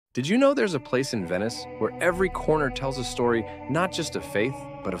Did you know there's a place in Venice where every corner tells a story not just of faith,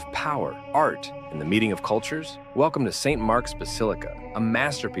 but of power, art, and the meeting of cultures? Welcome to St. Mark's Basilica, a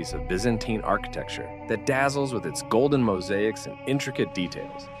masterpiece of Byzantine architecture that dazzles with its golden mosaics and intricate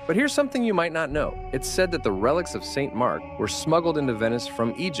details. But here's something you might not know. It's said that the relics of St. Mark were smuggled into Venice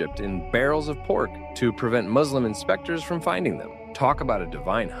from Egypt in barrels of pork to prevent Muslim inspectors from finding them. Talk about a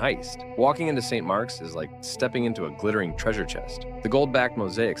divine heist. Walking into St. Mark's is like stepping into a glittering treasure chest. The gold-backed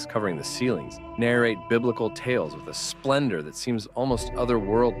mosaics covering the ceilings narrate biblical tales with a splendor that seems almost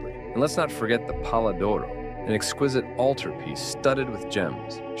otherworldly. And let's not forget the Pala d'Oro, an exquisite altarpiece studded with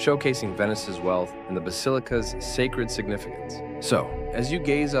gems, showcasing Venice's wealth and the basilica's sacred significance. So, as you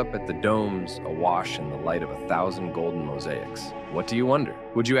gaze up at the domes awash in the light of 1,000 golden mosaics, what do you wonder?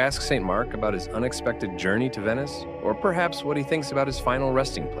 Would you ask St. Mark about his unexpected journey to Venice? Or perhaps what he thinks about his final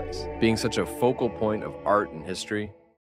resting place? Being such a focal point of art and history,